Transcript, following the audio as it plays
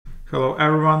Hello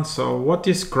everyone, so what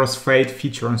is Crossfade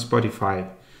feature on Spotify?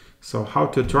 So how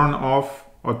to turn off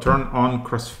or turn on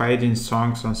crossfading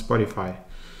songs on Spotify.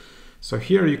 So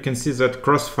here you can see that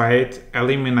Crossfade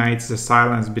eliminates the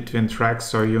silence between tracks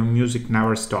so your music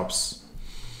never stops.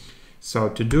 So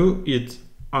to do it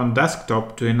on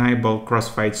desktop, to enable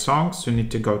Crossfade songs, you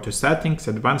need to go to Settings,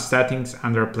 Advanced Settings,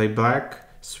 under Playback,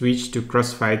 switch to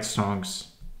Crossfade songs.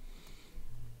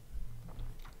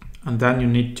 And then you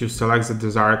need to select the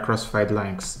desired crossfade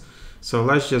lengths. So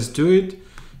let's just do it.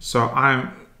 So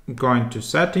I'm going to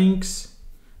Settings,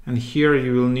 and here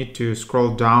you will need to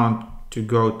scroll down to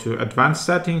go to Advanced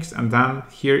Settings, and then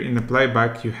here in the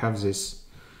playback you have this.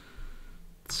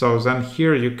 So then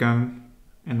here you can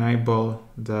enable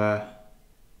the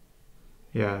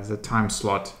time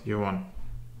slot you want.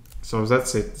 So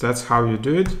that's it. That's how you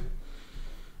do it.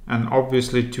 And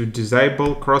obviously to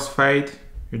disable crossfade,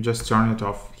 you just turn it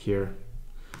off here.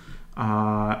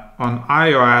 On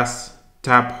iOS,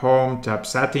 tap Home, tap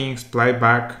Settings,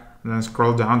 Playback, and then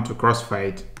scroll down to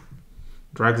Crossfade.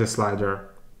 Drag the slider.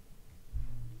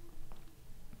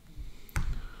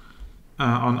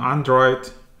 On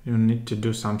Android, you need to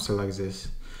do something like this.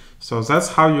 So that's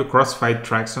how you crossfade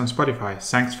tracks on Spotify.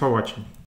 Thanks for watching.